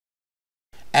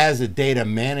as a data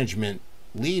management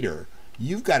leader,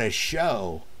 you've got to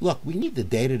show, look, we need the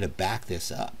data to back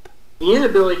this up. The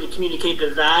inability to communicate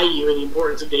the value and the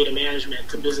importance of data management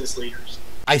to business leaders.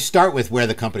 I start with where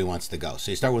the company wants to go.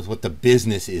 So you start with what the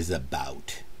business is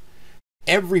about.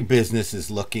 Every business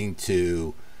is looking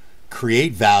to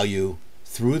create value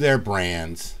through their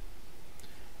brands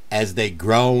as they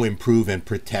grow, improve, and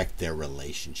protect their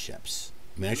relationships.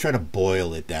 I mean, I try to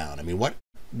boil it down. I mean,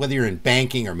 whether you're in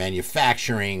banking or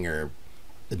manufacturing or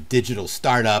a digital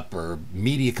startup or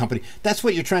media company, that's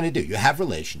what you're trying to do. You have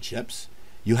relationships,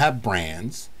 you have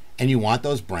brands, and you want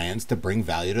those brands to bring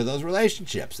value to those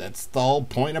relationships. That's the whole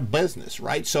point of business,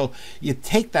 right? So you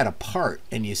take that apart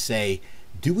and you say,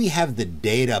 do we have the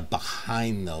data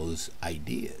behind those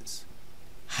ideas?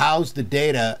 How's the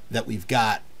data that we've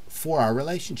got for our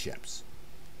relationships?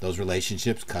 Those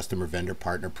relationships, customer, vendor,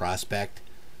 partner, prospect,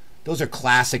 those are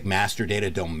classic master data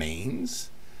domains.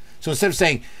 So instead of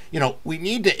saying, we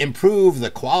need to improve the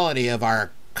quality of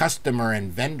our customer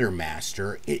and vendor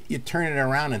master, you turn it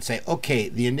around and say, okay,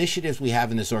 the initiatives we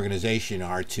have in this organization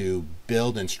are to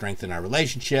build and strengthen our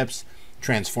relationships,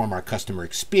 transform our customer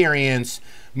experience,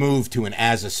 move to an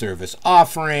as-a-service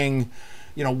offering,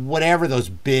 whatever those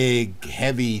big,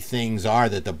 heavy things are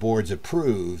that the board's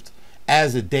approved.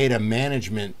 As a data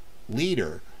management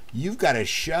leader, you've got to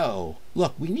show,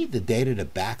 look, we need the data to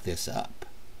back this up.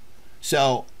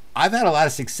 So I've had a lot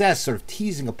of success sort of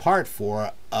teasing apart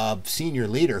for a senior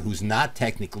leader who's not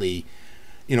technically,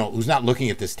 who's not looking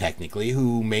at this technically,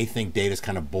 who may think data is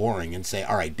kind of boring, and say,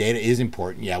 all right, data is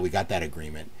important. Yeah, we got that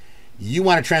agreement. You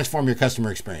want to transform your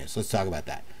customer experience. Let's talk about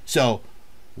that. So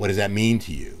what does that mean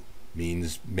to you? It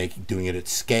means doing it at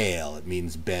scale. It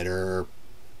means better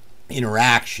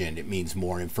interaction. It means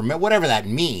more information. Whatever that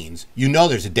means,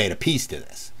 there's a data piece to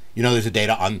this. There's a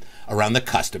data around the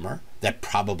customer that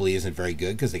probably isn't very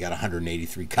good because they got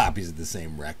 183 copies of the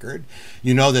same record.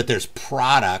 That there's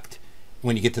product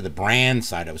when you get to the brand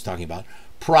side I was talking about.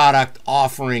 Product,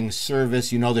 offering,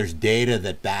 service, there's data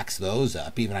that backs those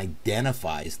up, even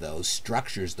identifies those,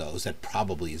 structures those, that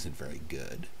probably isn't very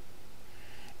good.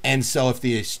 And so if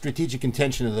the strategic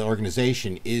intention of the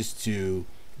organization is to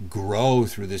grow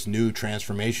through this new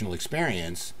transformational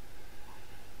experience,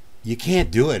 you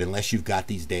can't do it unless you've got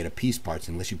these data piece parts,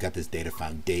 unless you've got this data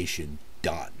foundation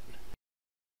done.